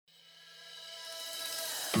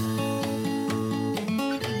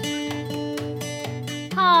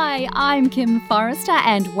Hi, I'm Kim Forrester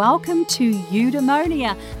and welcome to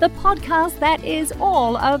Eudaimonia, the podcast that is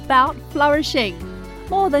all about flourishing.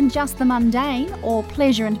 More than just the mundane or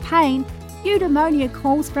pleasure and pain, Eudaimonia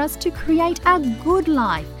calls for us to create a good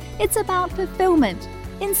life. It's about fulfillment,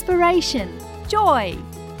 inspiration, joy.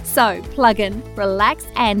 So plug in, relax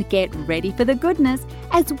and get ready for the goodness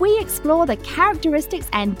as we explore the characteristics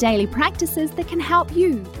and daily practices that can help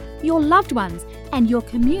you, your loved ones and your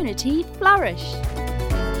community flourish.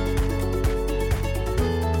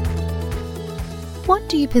 What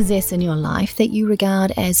do you possess in your life that you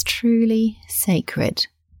regard as truly sacred?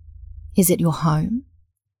 Is it your home,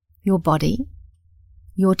 your body,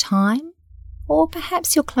 your time, or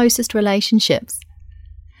perhaps your closest relationships?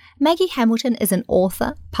 Maggie Hamilton is an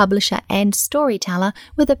author, publisher and storyteller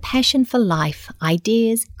with a passion for life,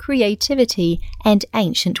 ideas, creativity and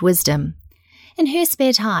ancient wisdom. In her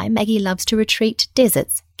spare time, Maggie loves to retreat to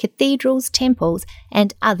deserts, cathedrals, temples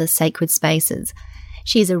and other sacred spaces.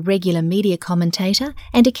 She is a regular media commentator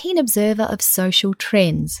and a keen observer of social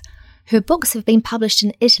trends. Her books have been published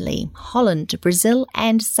in Italy, Holland, Brazil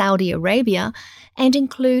and Saudi Arabia and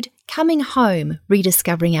include Coming Home,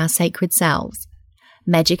 Rediscovering Our Sacred Selves,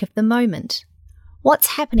 Magic of the Moment, What's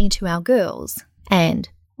Happening to Our Girls, and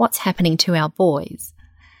What's Happening to Our Boys.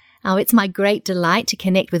 It's my great delight to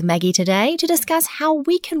connect with Maggie today to discuss how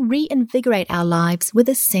we can reinvigorate our lives with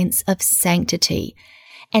a sense of sanctity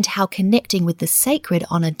and how connecting with the sacred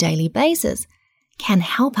on a daily basis can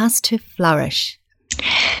help us to flourish.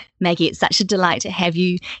 Maggie, it's such a delight to have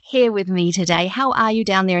you here with me today. How are you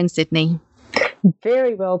down there in Sydney?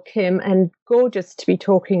 Very well, Kim, and gorgeous to be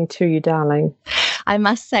talking to you, darling. I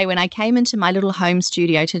must say, when I came into my little home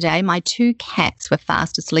studio today, my two cats were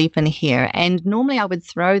fast asleep in here. And normally I would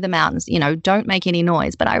throw them out and, don't make any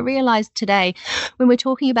noise. But I realized today, when we're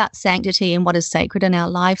talking about sanctity and what is sacred in our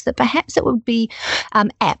lives, that perhaps it would be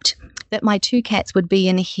apt that my two cats would be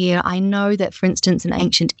in here. I know that, for instance, in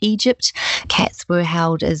ancient Egypt, cats were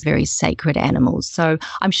held as very sacred animals. So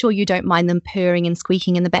I'm sure you don't mind them purring and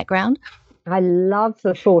squeaking in the background. I love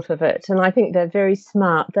the thought of it, and I think they're very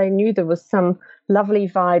smart. They knew there was some lovely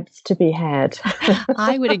vibes to be had.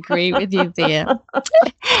 I would agree with you there.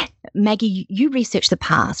 Maggie, you research the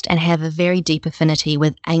past and have a very deep affinity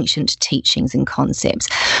with ancient teachings and concepts.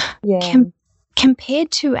 Yeah. Compared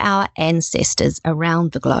to our ancestors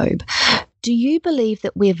around the globe, do you believe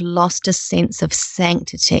that we've lost a sense of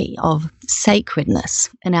sanctity, of sacredness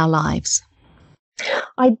in our lives?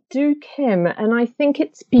 I do, Kim, and I think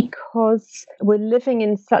it's because we're living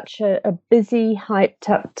in such a busy,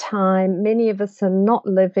 hyped-up time. Many of us are not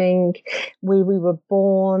living where we were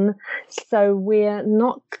born, so we're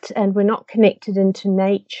not connected into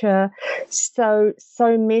nature. So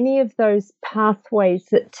many of those pathways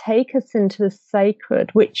that take us into the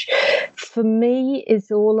sacred, which for me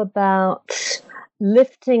is all about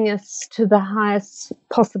lifting us to the highest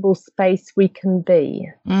possible space we can be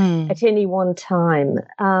at any one time.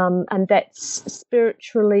 And that's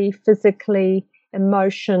spiritually, physically,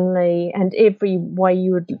 emotionally, and every way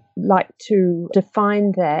you would like to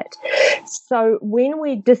define that. So when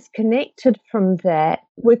we're disconnected from that,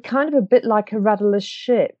 we're kind of a bit like a rudderless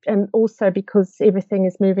ship. And also because everything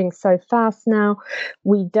is moving so fast now,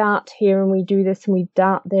 we dart here and we do this and we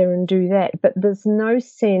dart there and do that. But there's no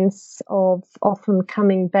sense of often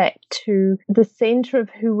coming back to the center of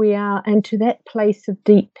who we are and to that place of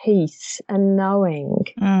deep peace and knowing.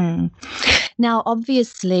 Now,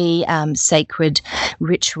 obviously, sacred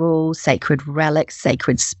rituals, sacred relics,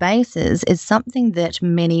 sacred spaces is something that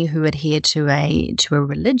many who adhere to a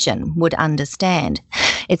religion would understand.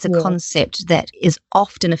 It's a concept that is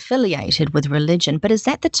often affiliated with religion, but is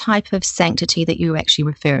that the type of sanctity that you're actually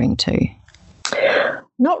referring to?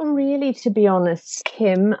 Not really, to be honest,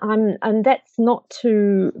 Kim. And that's not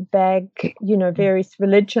to bag, various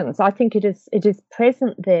religions. I think it is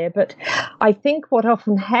present there. But I think what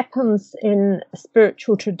often happens in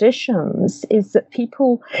spiritual traditions is that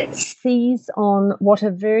people seize on what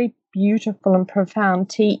are very beautiful and profound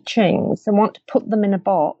teachings and want to put them in a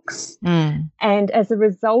box. And as a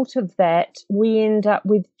result of that, we end up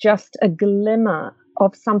with just a glimmer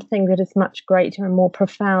of something that is much greater and more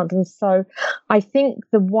profound. And so I think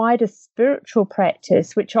the wider spiritual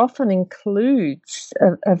practice, which often includes,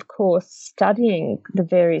 of course, studying the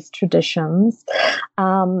various traditions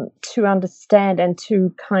to understand and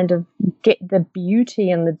to kind of get the beauty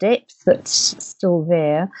and the depth that's still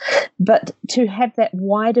there, but to have that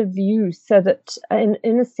wider view so that,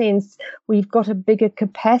 in a sense, we've got a bigger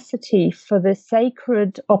capacity for the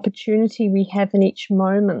sacred opportunity we have in each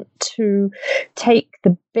moment to take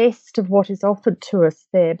the best of what is offered to us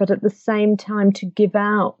there, but at the same time to give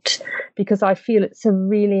out, because I feel it's a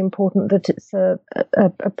really important that it's a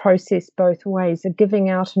process both ways, a giving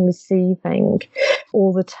out and receiving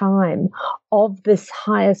all the time of this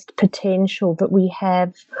highest potential that we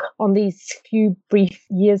have on these few brief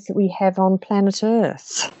years that we have on planet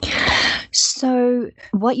Earth. So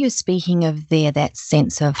what you're speaking of there, that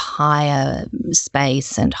sense of higher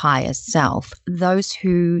space and higher self, those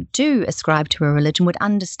who do ascribe to a religion would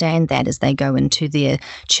understand that as they go into their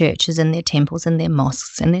churches and their temples and their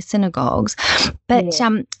mosques and their synagogues. But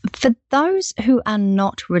for those who are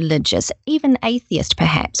not religious, even atheist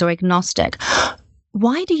perhaps or agnostic,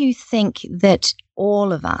 why do you think that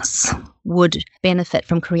all of us would benefit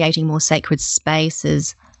from creating more sacred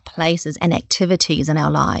spaces, places and activities in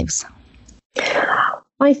our lives?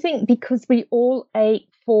 I think because we all ache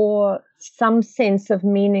for some sense of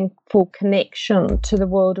meaningful connection to the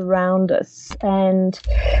world around us, and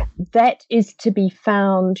that is to be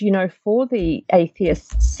found, for the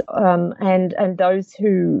atheists and those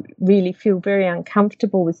who really feel very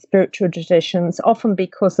uncomfortable with spiritual traditions, often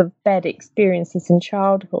because of bad experiences in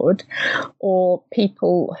childhood, or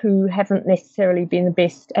people who haven't necessarily been the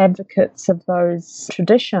best advocates of those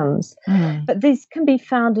traditions. But these can be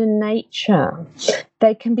found in nature.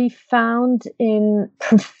 They can be found in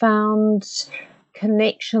profound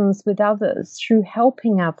connections with others, through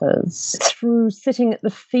helping others, through sitting at the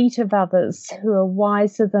feet of others who are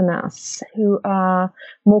wiser than us, who are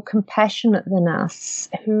more compassionate than us,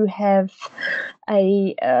 who have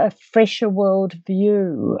a fresher world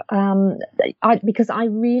view. Because I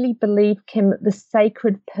really believe, Kim, that the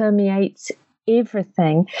sacred permeates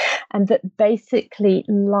everything, and that basically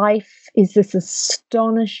life is this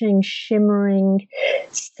astonishing, shimmering,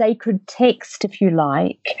 sacred text, if you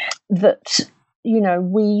like, that,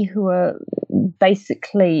 we who are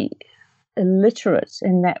basically illiterate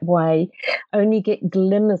in that way only get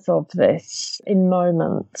glimmers of this in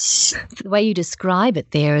moments. The way you describe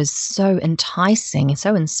it there is so enticing,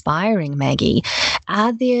 so inspiring, Maggie.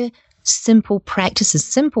 Are there simple practices,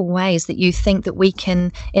 simple ways that you think that we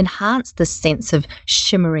can enhance this sense of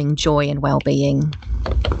shimmering joy and well-being?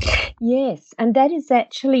 Yes, and that is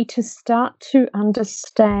actually to start to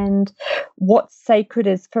understand what sacred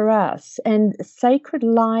is for us. And sacred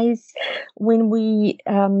lies when we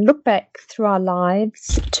look back through our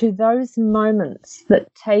lives to those moments that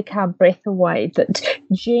take our breath away, that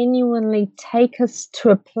genuinely take us to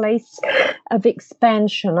a place of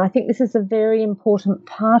expansion. I think this is a very important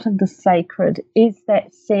part of the sacred, is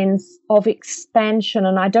that sense of expansion.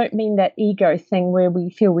 And I don't mean that ego thing where we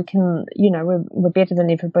feel we can, we're better than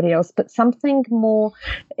everybody else, but something more,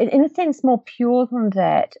 in a sense, more pure than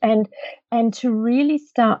that, and to really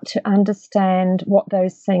start to understand what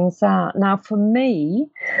those things are. Now, for me,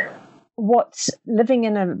 what's living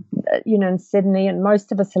in in Sydney, and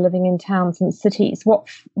most of us are living in towns and cities,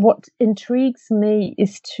 what intrigues me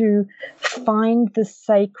is to find the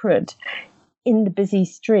sacred in the busy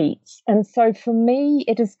streets. And so for me,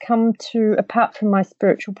 it has come to, apart from my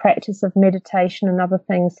spiritual practice of meditation and other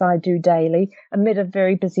things I do daily, amid a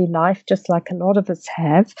very busy life, just like a lot of us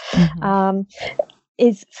have,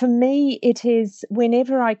 is for me, it is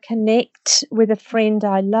whenever I connect with a friend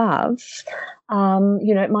I love,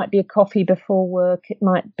 it might be a coffee before work, it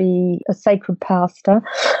might be a sacred pasta,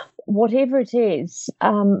 whatever it is,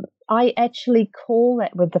 I actually call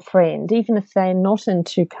that with the friend, even if they're not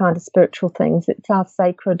into kind of spiritual things. It's our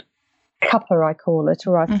sacred cuppa, I call it,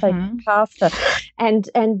 or our sacred pasta. And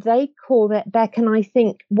they call that back. And I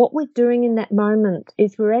think what we're doing in that moment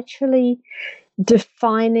is we're actually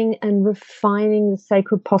defining and refining the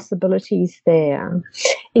sacred possibilities there.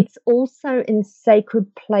 It's also in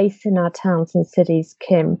sacred place in our towns and cities,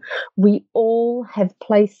 Kim. We all have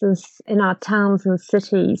places in our towns and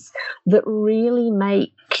cities that really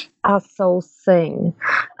make our souls sing.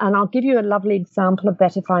 And I'll give you a lovely example of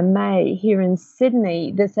that, if I may. Here in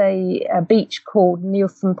Sydney, there's a beach called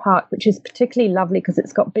Nielsen Park, which is particularly lovely because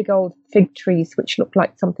it's got big old fig trees which look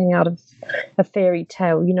like something out of a fairy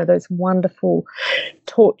tale, those wonderful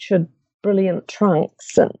tortured brilliant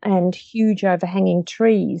trunks and huge overhanging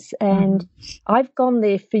trees. And I've gone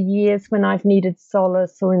there for years when I've needed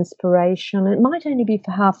solace or inspiration. It might only be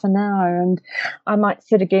for half an hour, and I might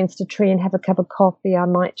sit against a tree and have a cup of coffee. I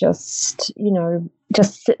might just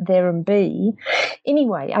sit there and be.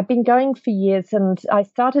 Anyway, I've been going for years, and I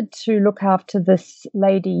started to look after this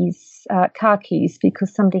lady's car keys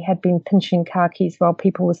because somebody had been pinching car keys while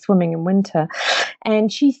people were swimming in winter.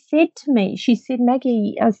 And she said to me, she said,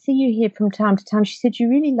 Maggie, I see you here from time to time. She said, you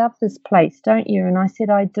really love this place, don't you? And I said,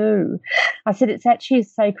 I do. I said, it's actually a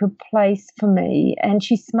sacred place for me. And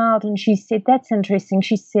she smiled and she said, that's interesting.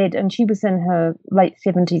 She said, and she was in her late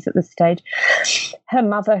 70s at this stage. Her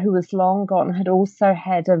mother, who was long gone, had also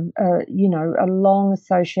had a long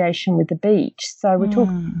association with the beach. So we're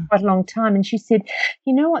talking quite a long time. And she said,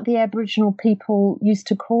 you know what the Aboriginal people used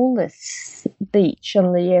to call this beach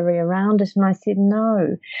and the area around it? And I said,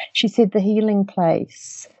 no. She said, the healing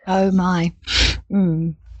place. Oh, my.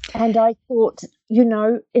 And I thought,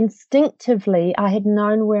 instinctively, I had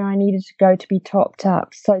known where I needed to go to be topped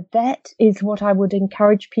up. So that is what I would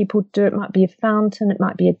encourage people to do. It might be a fountain, it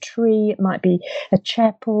might be a tree, it might be a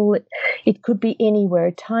chapel, it could be anywhere,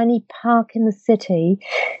 a tiny park in the city.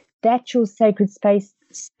 That's your sacred space.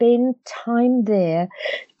 Spend time there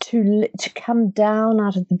to come down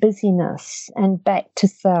out of the busyness and back to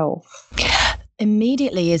self.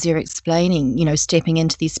 Immediately as you're explaining, stepping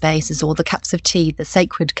into these spaces or the cups of tea, the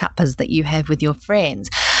sacred cuppas that you have with your friends,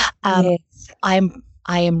 Yes.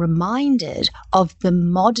 I am reminded of the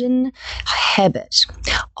modern habit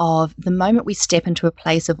of the moment we step into a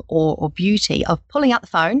place of awe or beauty, of pulling out the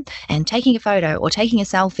phone and taking a photo or taking a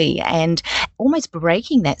selfie and almost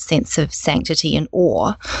breaking that sense of sanctity and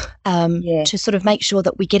awe to sort of make sure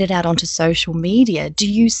that we get it out onto social media.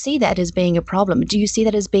 Do you see that as being a problem? Do you see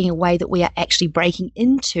that as being a way that we are actually breaking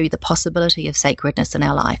into the possibility of sacredness in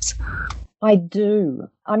our lives? I do.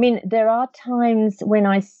 I mean, there are times when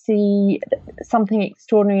I see something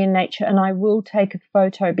extraordinary in nature and I will take a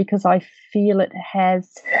photo because I feel it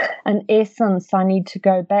has an essence I need to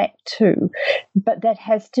go back to. But that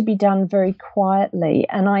has to be done very quietly.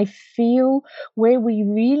 And I feel where we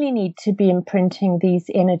really need to be imprinting these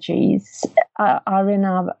energies are in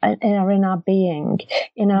our being,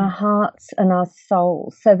 in our hearts and our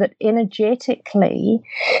souls, so that energetically,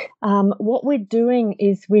 what we're doing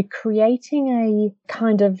is we're creating a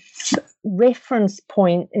kind of reference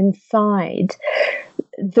point inside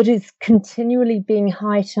that is continually being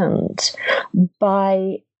heightened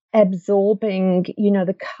by absorbing,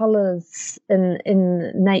 the colours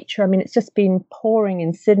in nature. I mean, it's just been pouring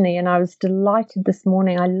in Sydney, and I was delighted this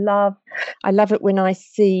morning. I love it when I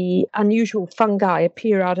see unusual fungi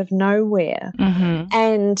appear out of nowhere. Mm-hmm.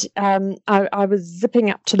 And I was zipping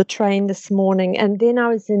up to the train this morning, and then I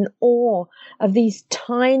was in awe of these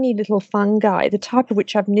tiny little fungi, the type of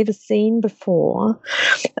which I've never seen before,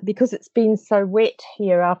 because it's been so wet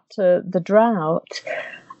here after the drought.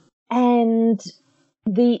 And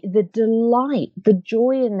the delight, the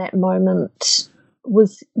joy in that moment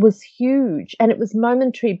was huge, and it was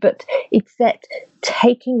momentary, but it's that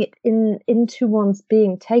taking it into one's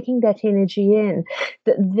being, taking that energy in,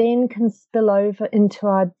 that then can spill over into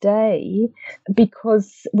our day,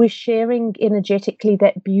 because we're sharing energetically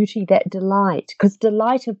that beauty, that delight, because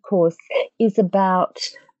delight, of course, is about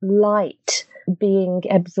light being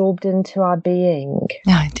absorbed into our being.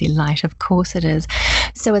 Oh, delight, of course it is.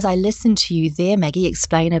 So as I listen to you there, Maggie,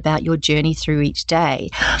 explain about your journey through each day,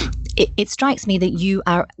 it strikes me that you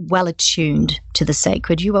are well attuned to the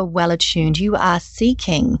sacred. You are well attuned. You are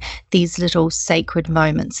seeking these little sacred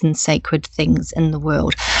moments and sacred things in the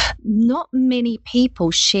world. Not many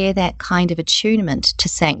people share that kind of attunement to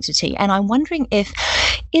sanctity. And I'm wondering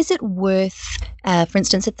is it worth, for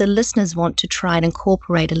instance, if the listeners want to try and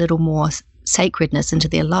incorporate a little more sacredness into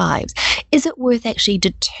their lives, is it worth actually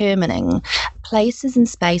determining places and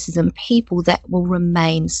spaces and people that will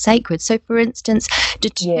remain sacred? So, for instance,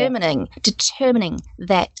 determining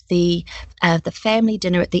that the family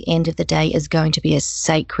dinner at the end of the day is going to be a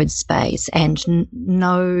sacred space, and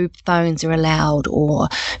no phones are allowed, or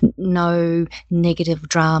no negative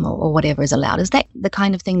drama or whatever is allowed. Is that the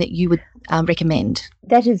kind of thing that you would recommend?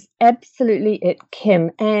 That is absolutely it, Kim.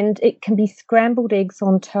 And it can be scrambled eggs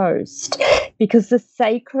on toast, because the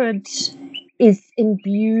sacred is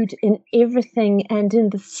imbued in everything and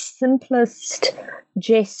in the simplest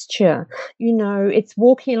gesture. It's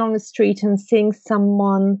walking along the street and seeing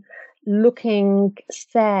someone looking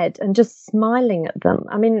sad and just smiling at them.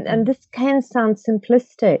 I mean, and this can sound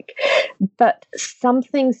simplistic, but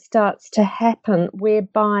something starts to happen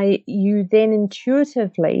whereby you then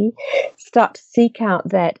intuitively start to seek out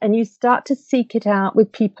that, and you start to seek it out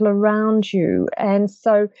with people around you. And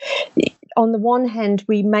so on the one hand,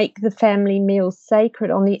 we make the family meals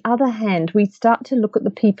sacred. On the other hand, we start to look at the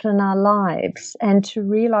people in our lives and to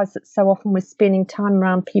realize that so often we're spending time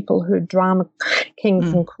around people who are drama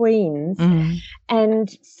kings and queens. And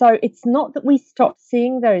so it's not that we stop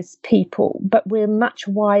seeing those people, but we're much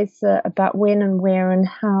wiser about when and where and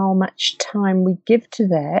how much time we give to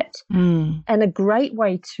that. And a great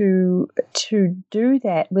way to do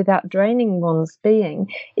that without draining one's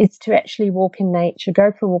being is to actually walk in nature,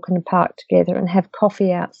 go for a walk in the park together and have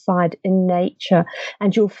coffee outside in nature.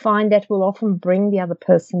 And you'll find that will often bring the other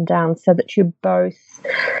person down so that you're both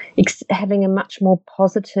having a much more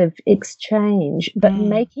positive exchange, but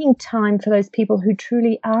making time for those people who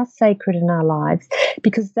truly are sacred in our lives,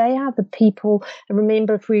 because they are the people,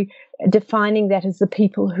 remember, if we defining that as the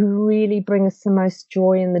people who really bring us the most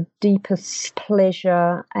joy and the deepest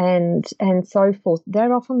pleasure and so forth,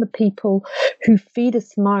 they're often the people who feed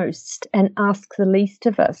us most and ask the least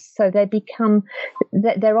of us. So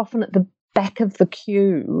they're often at the back of the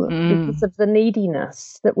queue because of the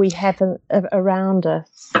neediness that we have around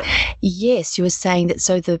us. Yes, you were saying that,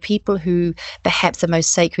 so the people who perhaps are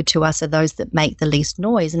most sacred to us are those that make the least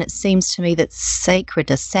noise, and it seems to me that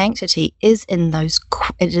sanctity is in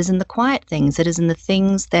it is in the quiet things. It is in the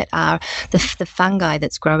things that are the fungi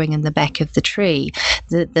that's growing in the back of the tree,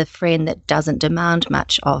 the friend that doesn't demand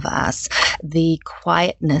much of us, the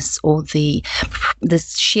quietness or the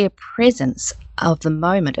sheer presence of the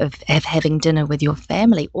moment of having dinner with your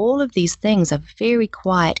family. All of these things are very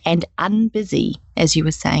quiet and unbusy, as you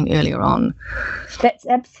were saying earlier on. That's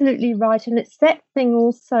absolutely right. And it's that thing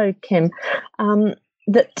also, Kim,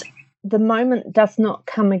 that the moment does not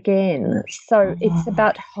come again. So it's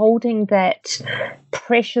about holding that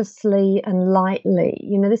preciously and lightly.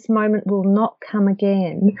 This moment will not come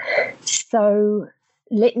again. So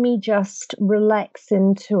let me just relax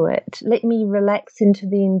into it. Let me relax into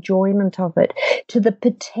the enjoyment of it, to the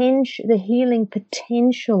potential, the healing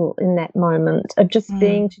potential in that moment of just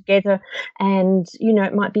being together. And,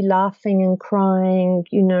 it might be laughing and crying,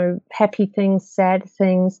 happy things, sad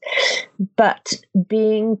things, but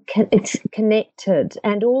it's connected.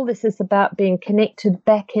 And all this is about being connected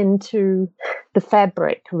back into the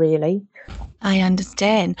fabric, really. I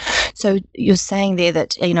understand. So you're saying there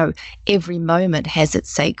that, every moment has its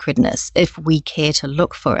sacredness if we care to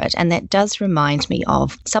look for it. And that does remind me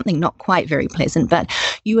of something not quite very pleasant, but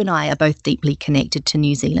you and I are both deeply connected to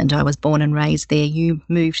New Zealand. I was born and raised there. You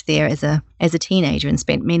moved there as a teenager and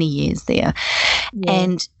spent many years there. Yeah.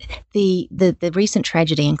 And the recent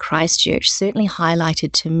tragedy in Christchurch certainly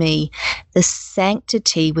highlighted to me the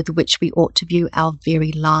sanctity with which we ought to view our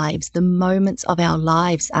very lives. The moments of our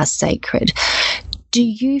lives are sacred. Do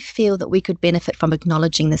you feel that we could benefit from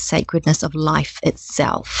acknowledging the sacredness of life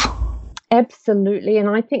itself? Absolutely. And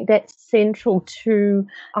I think that's central to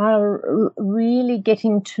our really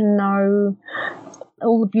getting to know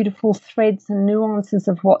all the beautiful threads and nuances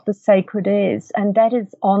of what the sacred is. And that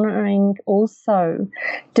is honouring also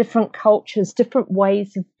different cultures, different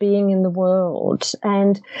ways of being in the world.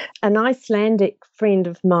 And an Icelandic friend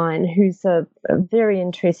of mine, who's a very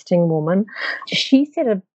interesting woman, she said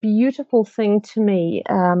a beautiful thing to me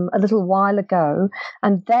a little while ago,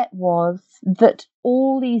 and that was that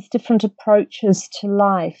all these different approaches to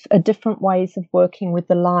life are different ways of working with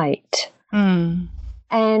the light.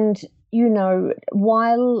 And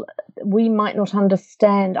while we might not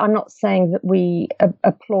understand, I'm not saying that we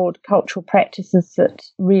applaud cultural practices that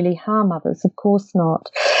really harm others, of course not,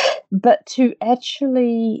 but to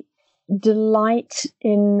actually delight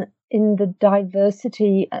in the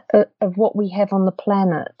diversity of what we have on the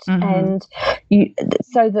planet. And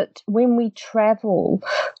so that when we travel,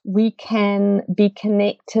 we can be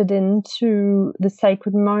connected into the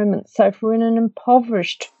sacred moments. So if we're in an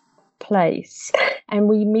impoverished place and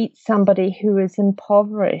we meet somebody who is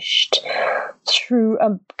impoverished through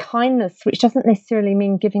a kindness, which doesn't necessarily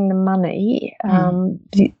mean giving them money,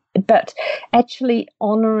 but actually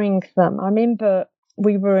honouring them. I remember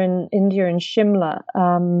we were in India, in Shimla,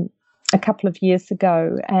 a couple of years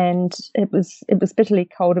ago, and it was bitterly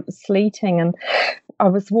cold. It was sleeting, and I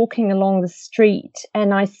was walking along the street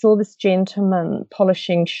and I saw this gentleman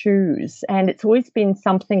polishing shoes. And it's always been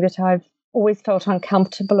something that I've always felt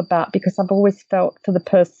uncomfortable about, because I've always felt for the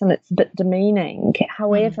person it's a bit demeaning.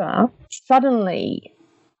 However, suddenly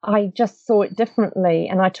I just saw it differently,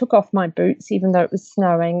 and I took off my boots even though it was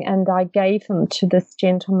snowing, and I gave them to this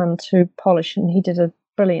gentleman to polish, and he did a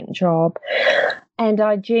brilliant job. And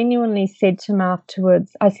I genuinely said to him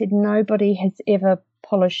afterwards, I said, nobody has ever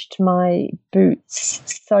polished my boots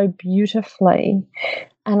so beautifully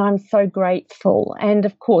And I'm so grateful. And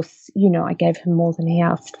of course, I gave him more than he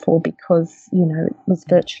asked for because, it was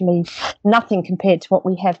virtually nothing compared to what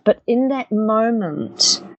we have. But in that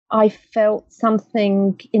moment, I felt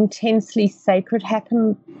something intensely sacred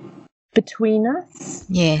happen between us.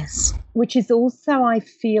 Yes. Which is also, I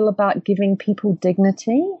feel, about giving people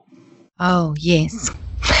dignity. Oh, yes.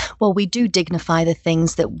 Well, we do dignify the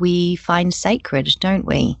things that we find sacred, don't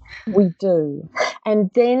we? We do.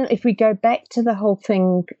 And then if we go back to the whole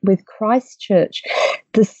thing with Christchurch,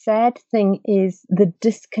 the sad thing is the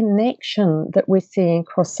disconnection that we're seeing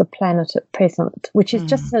across the planet at present, which is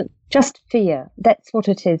just fear. That's what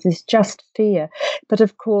it is just fear. But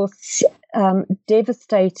of course,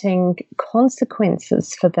 devastating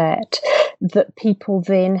consequences for that people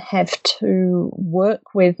then have to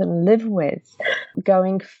work with and live with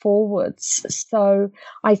going forwards. So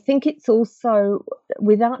I think it's also,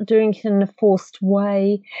 without doing it in a forced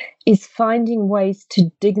way, is finding ways to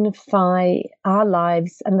dignify our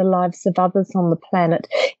lives and the lives of others on the planet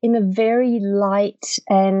in a very light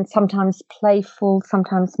and sometimes playful,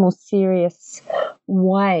 sometimes more serious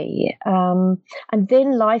way. And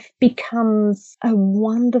then life becomes a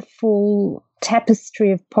wonderful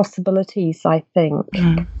tapestry of possibilities, I think.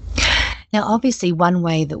 Now, obviously, one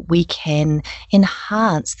way that we can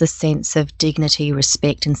enhance the sense of dignity,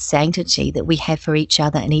 respect, and sanctity that we have for each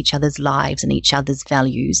other and each other's lives and each other's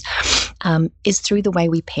values is through the way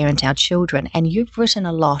we parent our children. And you've written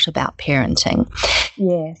a lot about parenting.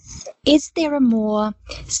 Yes. Is there a more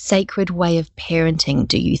sacred way of parenting,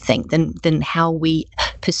 do you think, than how we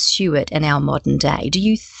pursue it in our modern day? Do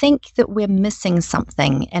you think that we're missing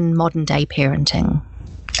something in modern day parenting?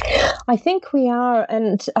 I think we are,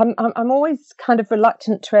 and I'm always kind of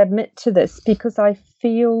reluctant to admit to this because I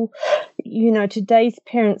feel, today's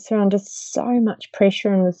parents are under so much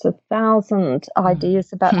pressure and there's 1,000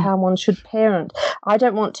 ideas about how one should parent. I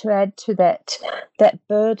don't want to add to that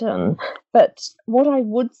burden, but what I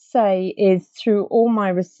would say is through all my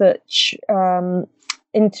research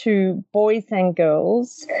into boys and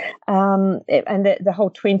girls, and the whole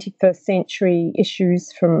 21st century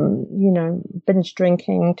issues from, binge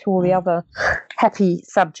drinking to all the other happy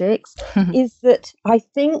subjects, is that I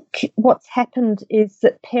think what's happened is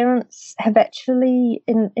that parents have actually,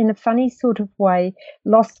 in a funny sort of way,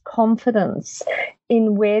 lost confidence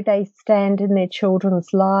in where they stand in their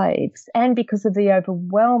children's lives. And because of the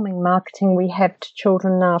overwhelming marketing we have to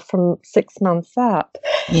children now from 6 months up,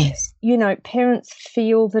 yes, parents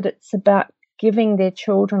feel that it's about giving their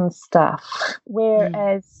children stuff,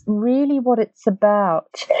 whereas really what it's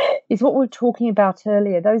about is what we were talking about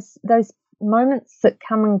earlier, those moments that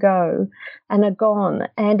come and go and are gone.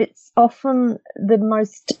 And it's often the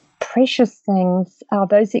most precious things are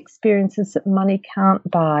those experiences that money can't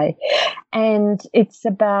buy. And it's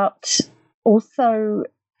about also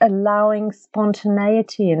allowing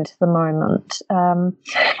spontaneity into the moment,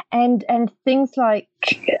 and things like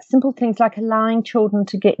simple things like allowing children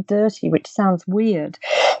to get dirty, which sounds weird.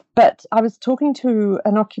 But I was talking to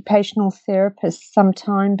an occupational therapist some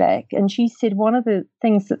time back, and she said one of the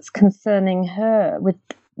things that's concerning her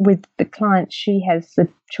with the clients she has, the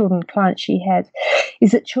children clients she has,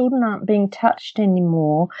 is that children aren't being touched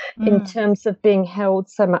anymore in terms of being held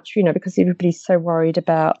so much, because everybody's so worried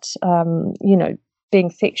about, being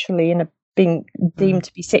being deemed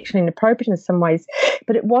to be sexually inappropriate in some ways.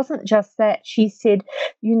 But it wasn't just that. She said,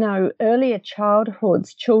 earlier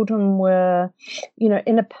childhoods, children were,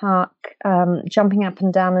 in a park, jumping up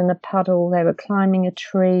and down in a puddle. They were climbing a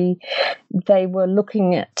tree. They were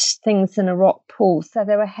looking at things in a rock pool. So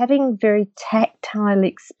they were having very tactile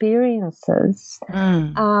experiences.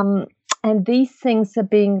 And these things are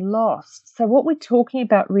being lost. So what we're talking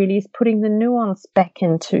about really is putting the nuance back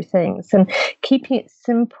into things and keeping it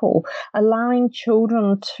simple, allowing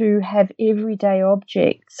children to have everyday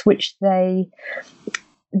objects which they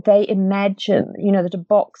imagine, that a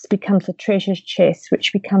box becomes a treasure chest,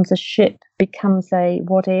 which becomes a ship, becomes a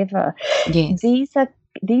whatever. Yes.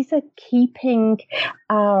 These are keeping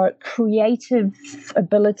our creative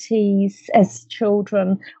abilities as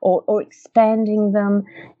children or expanding them.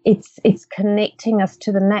 It's connecting us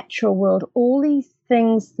to the natural world. All these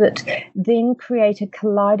things that then create a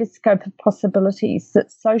kaleidoscope of possibilities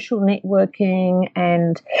that social networking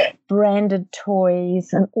and branded toys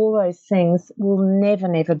and all those things will never,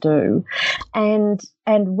 never do. And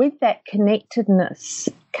with that connectedness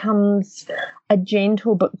comes a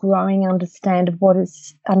gentle but growing understanding of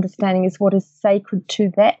what is sacred to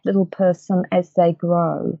that little person as they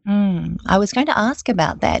grow. I was going to ask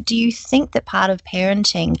about that. Do you think that part of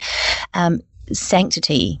parenting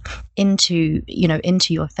sanctity into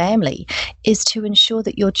your family is to ensure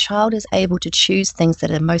that your child is able to choose things that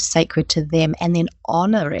are most sacred to them, and then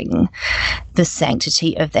honoring the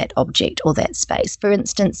sanctity of that object or that space. For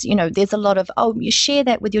instance, there's a lot of, you share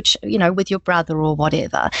that with with your brother or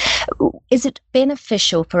whatever. Is it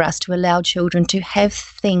beneficial for us to allow children to have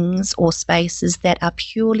things or spaces that are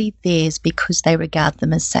purely theirs because they regard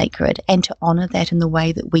them as sacred, and to honor that in the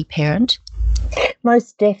way that we parent?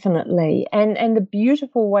 Most definitely. And the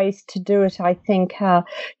beautiful ways to do it, I think, are,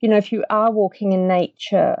 if you are walking in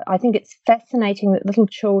nature, I think it's fascinating that little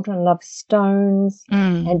children love stones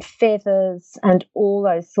and feathers and all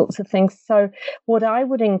those sorts of things. So what I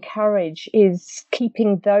would encourage is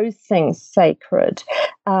keeping those things sacred,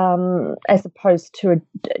 as opposed to,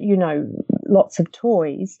 lots of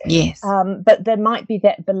toys. Yes. But there might be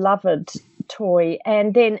that beloved toy,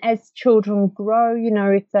 and then as children grow,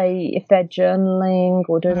 if they're journaling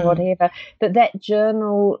or doing whatever, that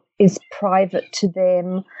journal is private to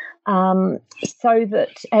them, so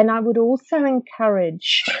that, and I would also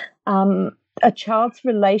encourage a child's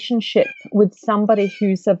relationship with somebody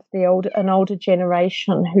who's of an older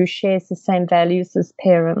generation who shares the same values as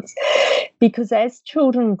parents. Because as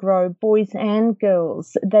children grow, boys and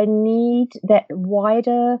girls, they need that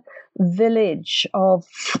wider village of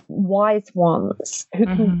wise ones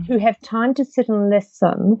who have time to sit and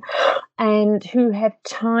listen, and who have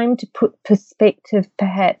time to put perspective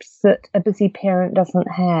perhaps that a busy parent doesn't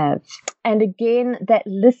have. And again, that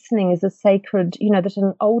listening is a sacred, that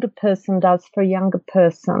an older person does for a younger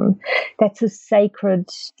person. That's a sacred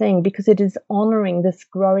thing, because it is honoring this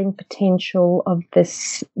growing potential of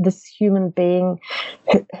this human being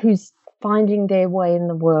who's finding their way in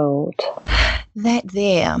the world.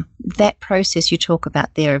 That process you talk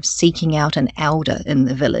about there of seeking out an elder in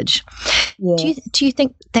the village. Yes. Do you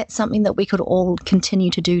think that's something that we could all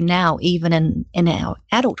continue to do now, even in our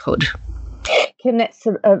adulthood? Kim, that's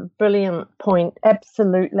a brilliant point.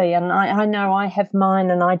 Absolutely. And I know I have mine,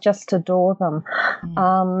 and I just adore them,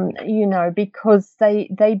 because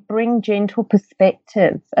they bring gentle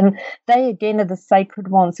perspective. And they, again, are the sacred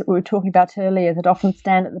ones that we were talking about earlier, that often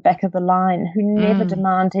stand at the back of the line, who never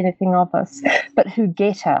demand anything of us, but who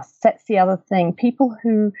get us. That's the other thing. People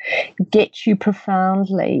who get you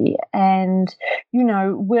profoundly and,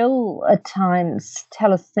 will at times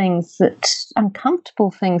tell us uncomfortable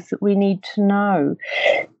things that we need to know.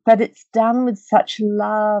 But it's done with such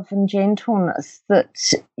love and gentleness that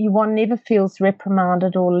one never feels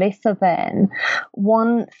reprimanded or lesser than.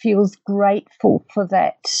 One feels grateful for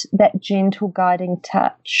that gentle guiding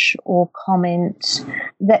touch or comment,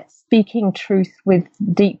 that speaking truth with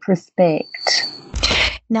deep respect.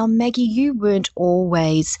 Now, Maggie, you weren't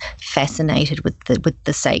always fascinated with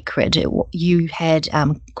the sacred. You had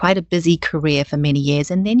quite a busy career for many years,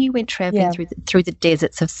 and then you went traveling through the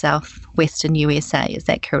deserts of southwestern USA. Is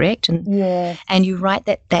that correct? And you write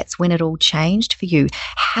that that's when it all changed for you.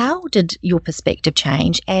 How did your perspective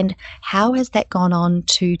change, and how has that gone on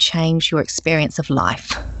to change your experience of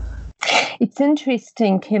life? It's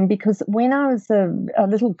interesting, Kim, because when I was a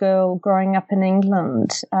little girl growing up in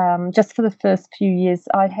England, just for the first few years,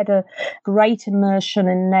 I had a great immersion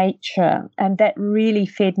in nature, and that really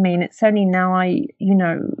fed me. And it's only now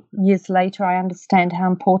years later, I understand how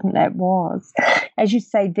important that was. As you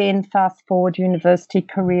say, then fast forward, university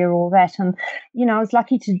career, all that. And, I was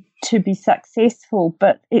lucky to be successful,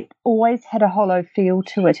 but it always had a hollow feel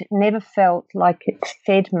to it. It never felt like it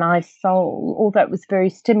fed my soul, although it was very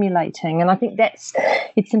stimulating. And I think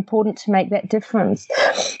it's important to make that difference.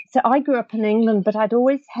 So I grew up in England, but I'd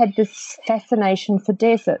always had this fascination for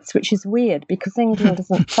deserts, which is weird because England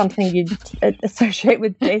isn't something you'd associate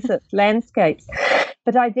with desert landscapes.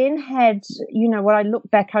 But I then had, when I look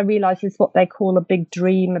back, I realised is what they call a big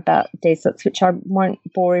dream about deserts, which I won't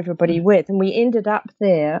bore everybody with. And we ended up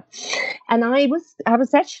there. And I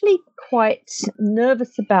was actually quite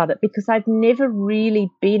nervous about it because I'd never really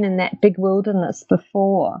been in that big wilderness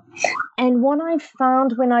before. And what I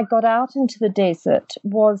found when I got out into the desert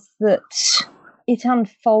was that it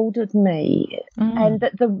unfolded me, and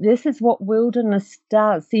that this is what wilderness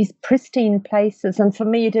does, these pristine places. And for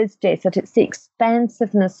me, it is desert. It's the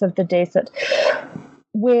expansiveness of the desert,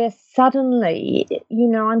 where suddenly,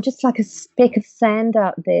 I'm just like a speck of sand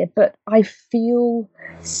out there, but I feel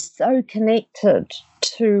so connected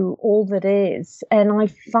to all that is. And I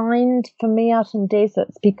find, for me, out in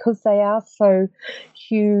deserts, because they are so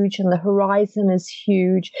huge and the horizon is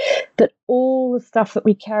huge, that all the stuff that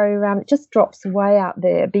we carry around, it just drops away out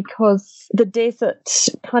there, because the desert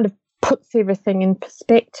kind of puts everything in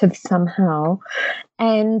perspective somehow.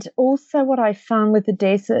 And also what I found with the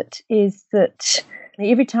desert is that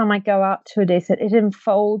every time I go out to a desert, it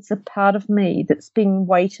unfolds a part of me that's been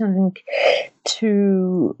waiting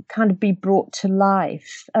to kind of be brought to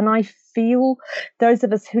life. And I feel those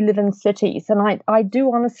of us who live in cities, and I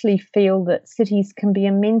do honestly feel that cities can be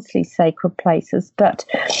immensely sacred places, but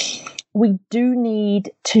we do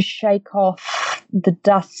need to shake off the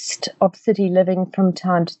dust of city living from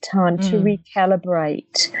time to time to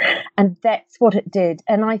recalibrate. And that's what it did.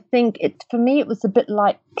 And I think for me, it was a bit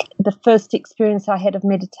like the first experience I had of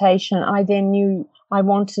meditation. I then knew I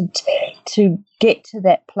wanted to get to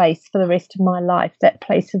that place for the rest of my life, that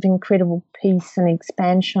place of incredible peace and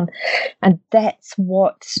expansion. And that's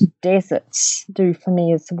what deserts do for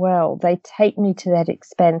me as well. They take me to that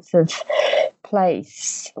expansive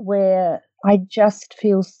place where I just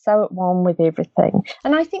feel so at one with everything.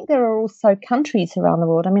 And I think there are also countries around the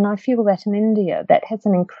world. I mean, I feel that in India, that has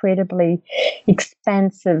an incredibly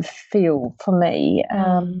expansive feel for me.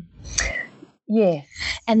 Yeah.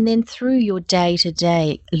 And then through your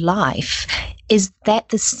day-to-day life, is that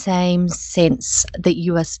the same sense that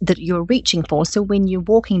you're reaching for? So when you're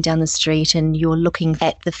walking down the street and you're looking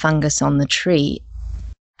at the fungus on the tree,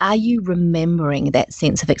 are you remembering that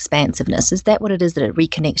sense of expansiveness? Is that what it is that it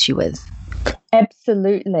reconnects you with?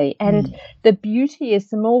 Absolutely. And the beauty is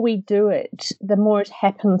the more we do it, the more it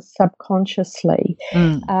happens subconsciously.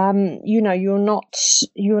 You're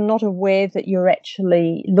not aware that you're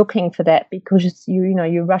actually looking for that because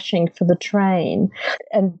you're rushing for the train.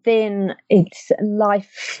 And then it's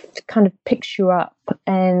life kind of picks you up,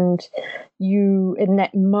 and you, in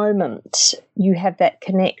that moment, you have that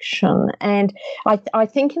connection. And I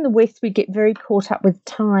think in the West we get very caught up with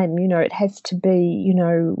time. It has to be,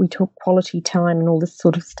 we talk quality time and all this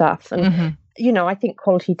sort of stuff. And, I think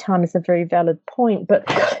quality time is a very valid point. But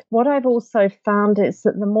what I've also found is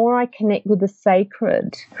that the more I connect with the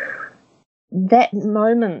sacred, that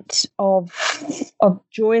moment of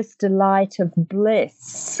joyous delight, of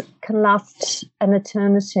bliss, can last an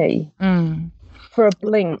eternity. For a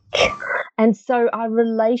blink. And so our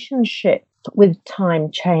relationship with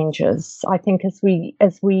time changes, I think, as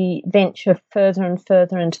we venture further and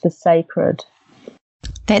further into the sacred.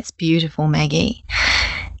 That's beautiful, Maggie.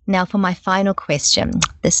 Now for my final question.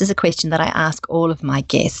 This is a question that I ask all of my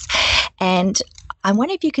guests, and I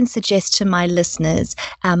wonder if you can suggest to my listeners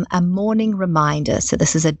a morning reminder. So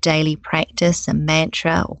this is a daily practice, a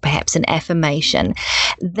mantra, or perhaps an affirmation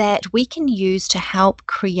that we can use to help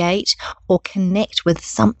create or connect with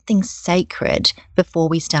something sacred before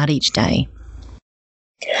we start each day.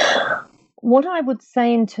 What I would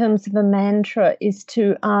say in terms of a mantra is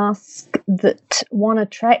to ask that one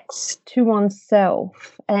attracts to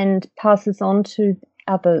oneself and passes on to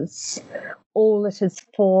others all that is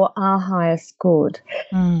for our highest good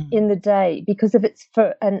in the day. Because if it's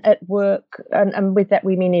for, and at work, and with that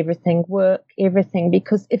we mean everything, work, everything,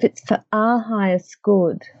 because if it's for our highest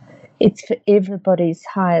good, it's for everybody's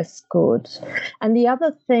highest good. And the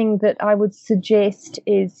other thing that I would suggest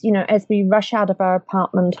is, as we rush out of our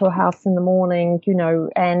apartment or house in the morning,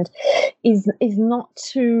 and is not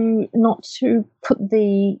to put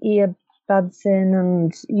the earbuds in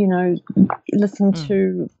and, listen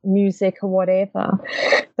to music or whatever,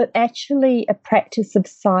 but actually a practice of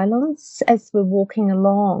silence as we're walking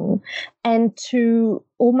along, and to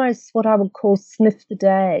almost what I would call sniff the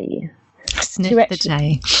day. Sniff the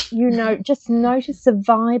day. Just notice the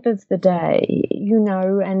vibe of the day,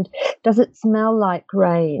 and does it smell like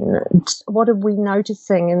rain? What are we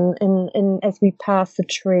noticing in as we pass a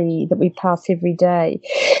tree that we pass every day?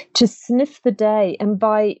 To sniff the day, and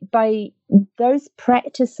by those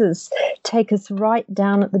practices take us right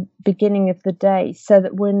down at the beginning of the day, so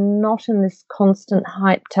that we're not in this constant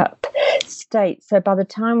hyped up state. So by the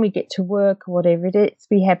time we get to work or whatever it is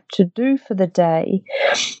we have to do for the day,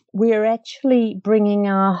 we're actually bringing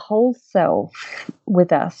our whole self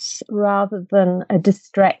with us rather than a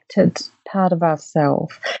distracted part of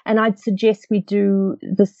ourselves. And I'd suggest we do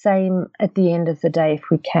the same at the end of the day if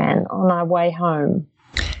we can, on our way home.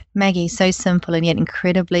 Maggie, so simple and yet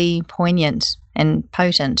incredibly poignant and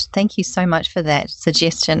potent. Thank you so much for that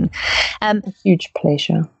suggestion. A huge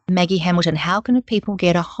pleasure. Maggie Hamilton, how can people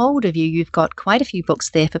get a hold of you? You've got quite a few books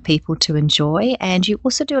there for people to enjoy, and you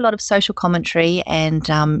also do a lot of social commentary, and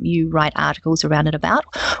you write articles around and about.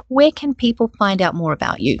 Where can people find out more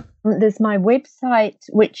about you? There's my website,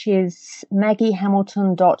 which is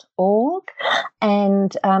maggiehamilton.org.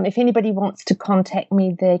 And if anybody wants to contact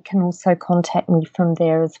me, they can also contact me from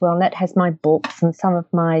there as well. And that has my books and some of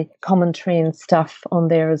my commentary and stuff on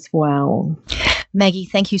there as well. Maggie,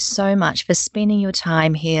 thank you so much for spending your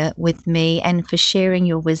time here with me and for sharing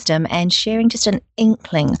your wisdom and sharing just an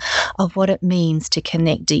inkling of what it means to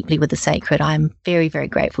connect deeply with the sacred. I'm very, very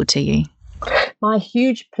grateful to you. My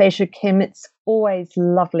huge pleasure, Kim. It's always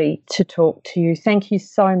lovely to talk to you. Thank you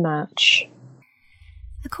so much.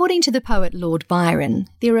 According to the poet Lord Byron,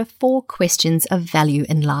 there are 4 questions of value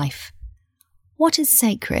in life. What is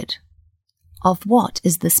sacred? Of what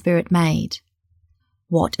is the spirit made?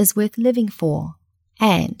 What is worth living for?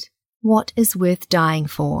 And what is worth dying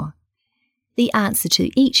for? The answer to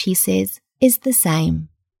each, he says, is the same.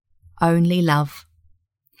 Only love.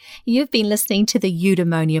 You've been listening to the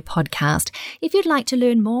Eudaimonia podcast. If you'd like to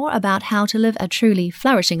learn more about how to live a truly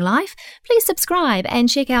flourishing life, please subscribe and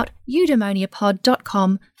check out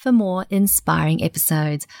eudaimoniapod.com for more inspiring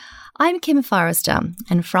episodes. I'm Kim Forrester,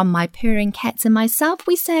 and from my purring cats and myself,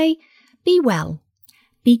 we say, be well,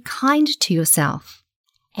 be kind to yourself,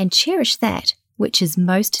 and cherish that which is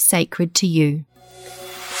most sacred to you.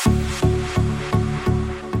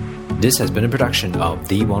 This has been a production of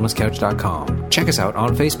TheWellnessCouch.com. Check us out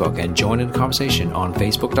on Facebook and join in the conversation on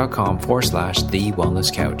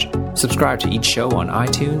Facebook.com/TheWellnessCouch. Subscribe to each show on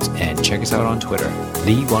iTunes and check us out on Twitter.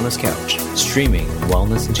 The Wellness Couch, streaming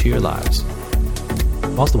wellness into your lives.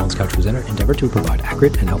 Whilst the Wellness Couch presenter endeavor to provide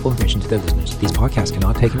accurate and helpful information to their listeners, these podcasts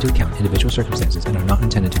cannot take into account individual circumstances and are not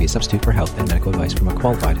intended to be a substitute for health and medical advice from a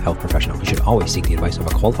qualified health professional. You should always seek the advice of a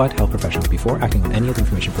qualified health professional before acting on any of the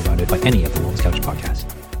information provided by any of the Wellness Couch podcasts.